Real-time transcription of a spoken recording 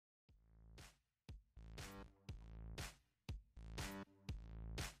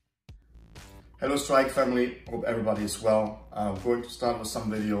Hello Strike family, hope everybody is well. I'm going to start with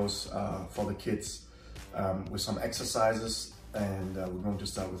some videos for the kids with some exercises, and we're going to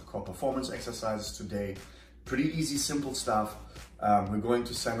start with core performance exercises today. Pretty easy, simple stuff. We're going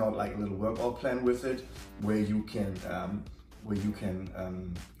to send out like a little workout plan with it where you can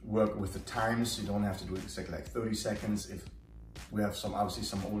work with the times. You don't have to do it exactly like 30 seconds. If we have obviously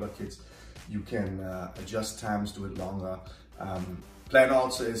some older kids, you can adjust times, do it longer. Plan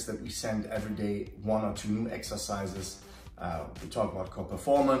also is that we send every day 1 or 2 new exercises. We talk about core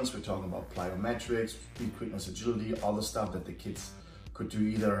performance, we're talking about plyometrics, speed, quickness, agility, all the stuff that the kids could do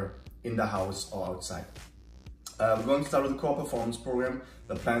either in the house or outside. We're going to start with the core performance program.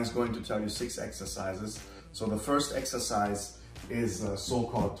 The plan is going to tell you 6 exercises. So the first exercise is a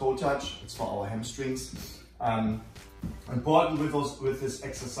so-called toe touch. It's for our hamstrings. Important with this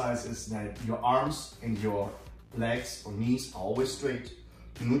exercise is that your arms and your legs or knees are always straight.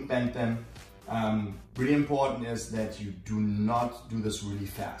 Do not bend them. Really important is that you do not do this really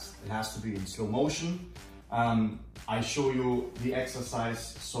fast. It has to be in slow motion. I show you the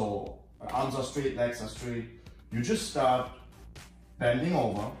exercise. So arms are straight, legs are straight. You just start bending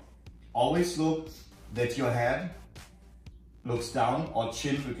over. Always look that your head looks down, or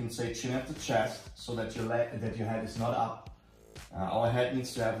chin, we can say chin at the chest, so that your head is not up. Our head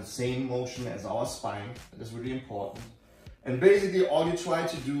needs to have the same motion as our spine. That is really important. And basically all you try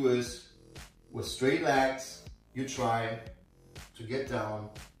to do is, with straight legs, you try to get down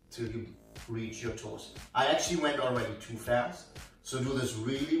till you reach your toes. I actually went already too fast, so do this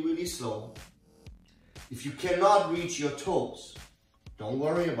really, really slow. If you cannot reach your toes, don't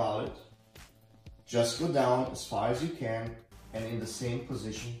worry about it. Just go down as far as you can, and in the same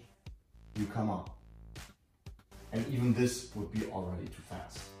position, you come up. And even this would be already too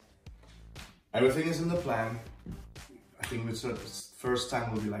fast. Everything is in the plan. I think the first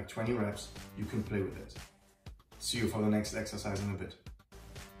time will be like 20 reps. You can play with it. See you for the next exercise in a bit.